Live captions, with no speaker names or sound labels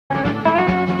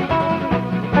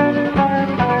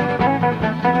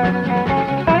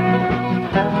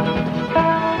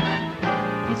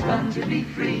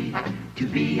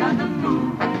on the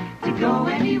move, to go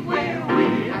anywhere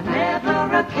with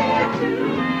never a care to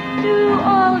do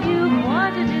all you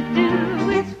wanted to do.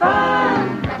 It's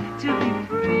fun to be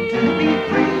free. To be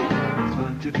free. It's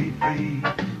fun to be free,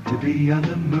 to be on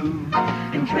the move.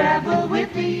 And travel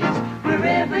with ease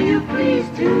wherever you please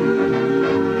to.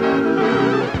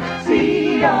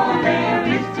 See all there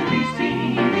is to be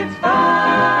seen. It's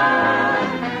fun.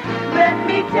 Let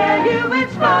me tell you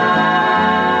it's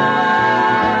fun.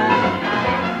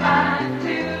 Fun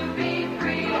to be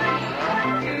free,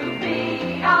 to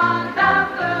be on the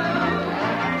move,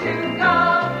 to go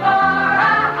for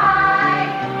a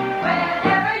hike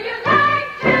whenever you like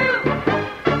to.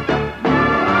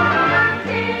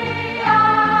 See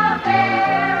all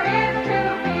there is to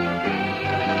be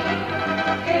seen.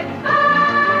 It's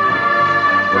fun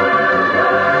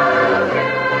to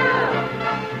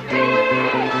be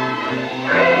free.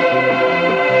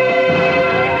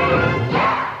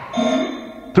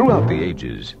 Throughout the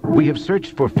ages, we have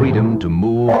searched for freedom to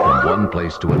move from one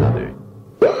place to another.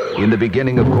 In the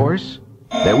beginning, of course,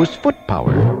 there was foot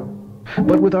power.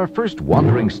 But with our first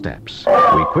wandering steps,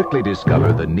 we quickly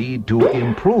discover the need to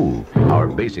improve our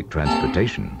basic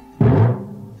transportation.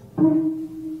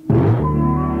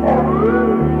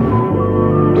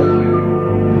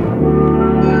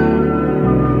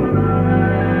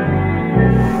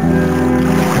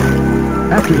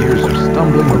 After years of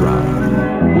stumbling around,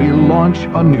 we launch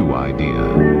a new idea.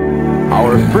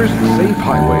 Our first safe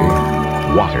highway,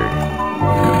 water.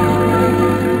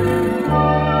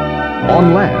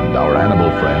 On land, our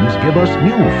animal friends give us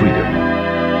new freedom,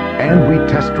 and we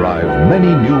test drive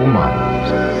many new miles.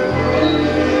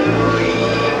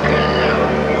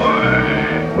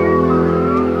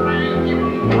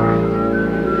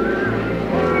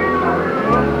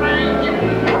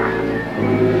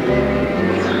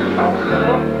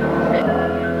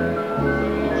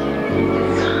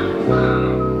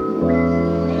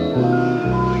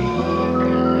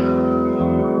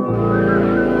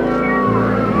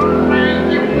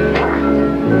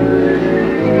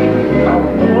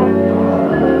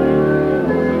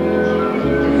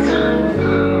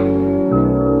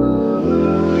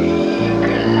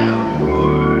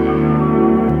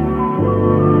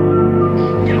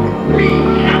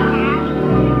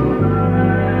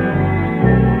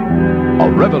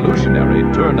 Revolutionary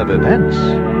turn of events.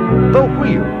 The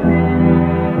wheel.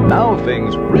 Now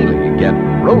things really get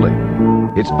rolling.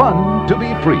 It's fun to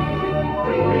be free.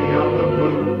 Free on the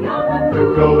move,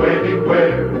 to go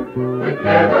anywhere with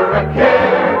never a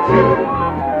care to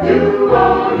do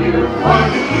all you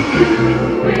want to do.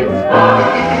 It's fun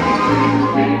to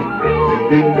be free. It's fun to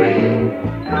be free.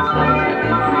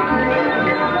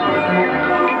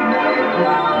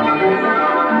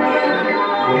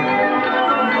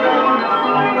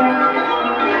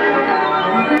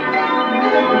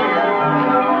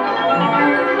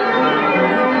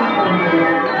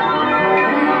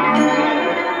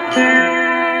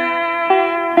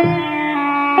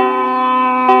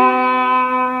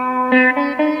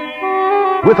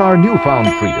 With our newfound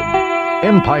freedom,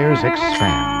 empires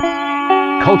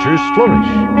expand, cultures flourish,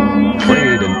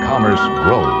 trade and commerce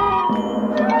grow.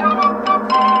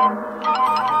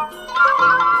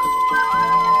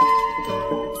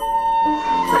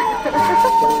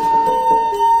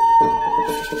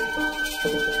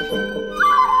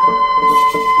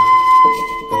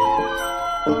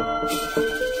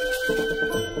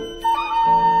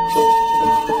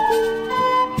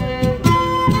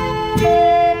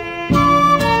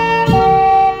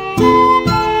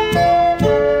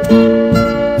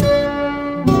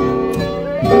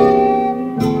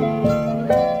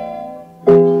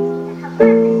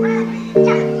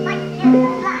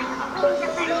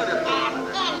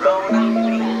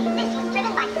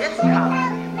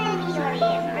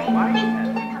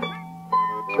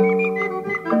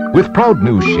 With proud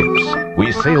new ships,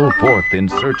 we sail forth in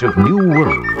search of new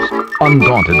worlds,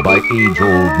 undaunted by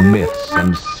age-old myths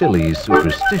and silly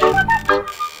superstitions.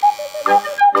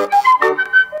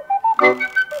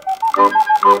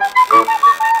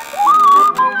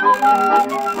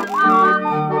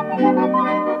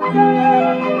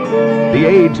 The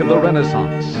age of the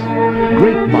Renaissance.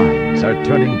 Great minds are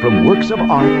turning from works of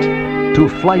art to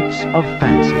flights of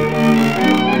fancy.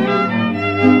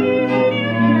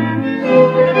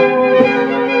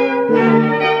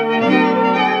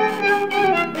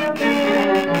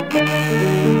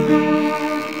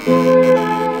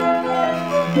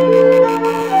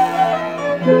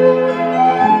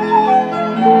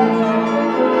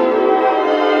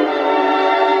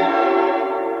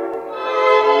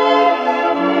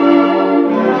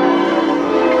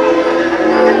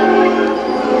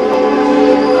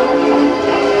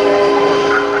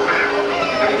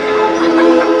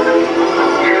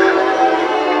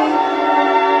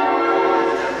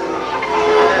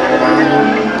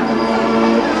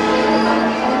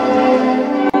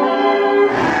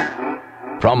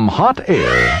 From hot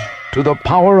air to the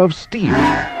power of steam,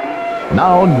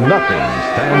 now nothing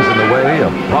stands in the way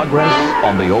of progress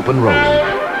on the open road.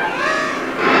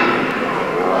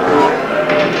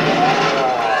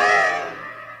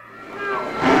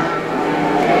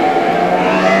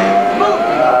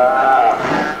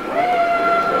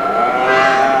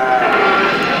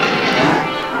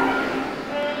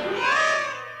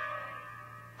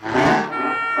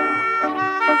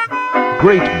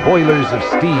 Great boilers of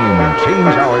steam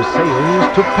change our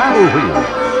sails to paddle wheels.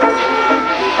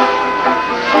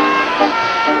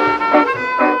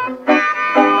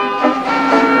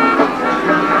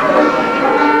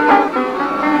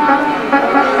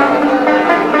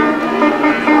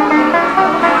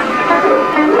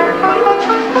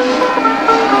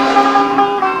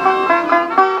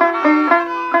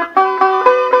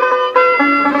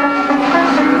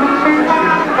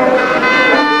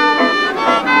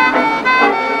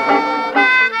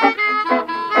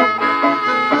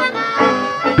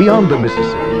 Beyond the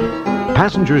Mississippi,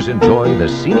 passengers enjoy the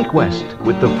scenic West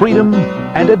with the freedom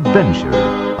and adventure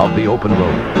of the open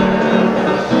road.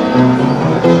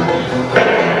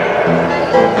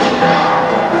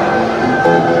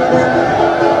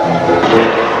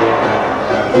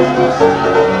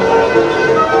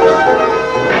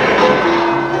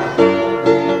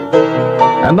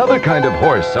 Another kind of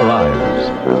horse arrives,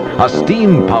 a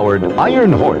steam-powered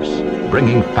iron horse,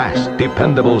 bringing fast,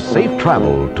 dependable, safe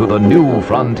travel to the new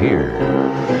frontier.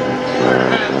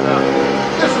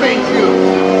 This means you.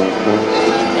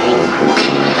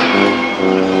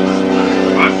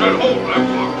 I said hold that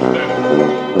clock steady.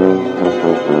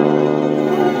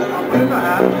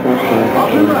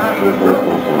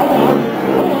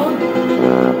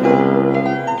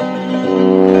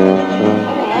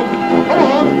 Come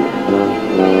on.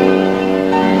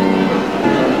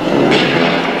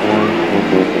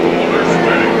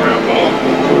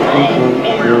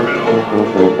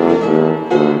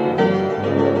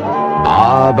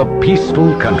 Ah, the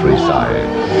peaceful countryside.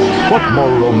 What more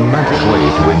romantic way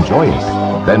to enjoy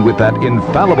it than with that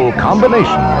infallible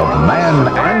combination of man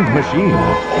and machine,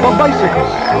 the bicycle?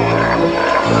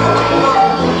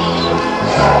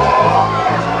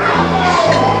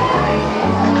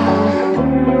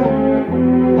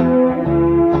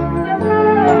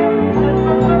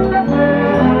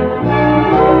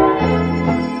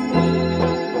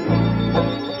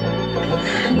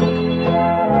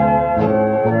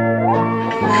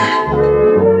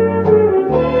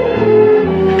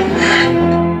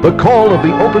 The call of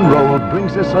the open road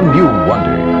brings us a new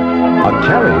wonder. A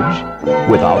carriage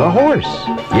without a horse.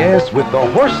 Yes, with the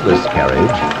horseless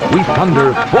carriage, we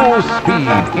thunder full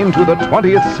speed into the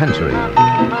 20th century.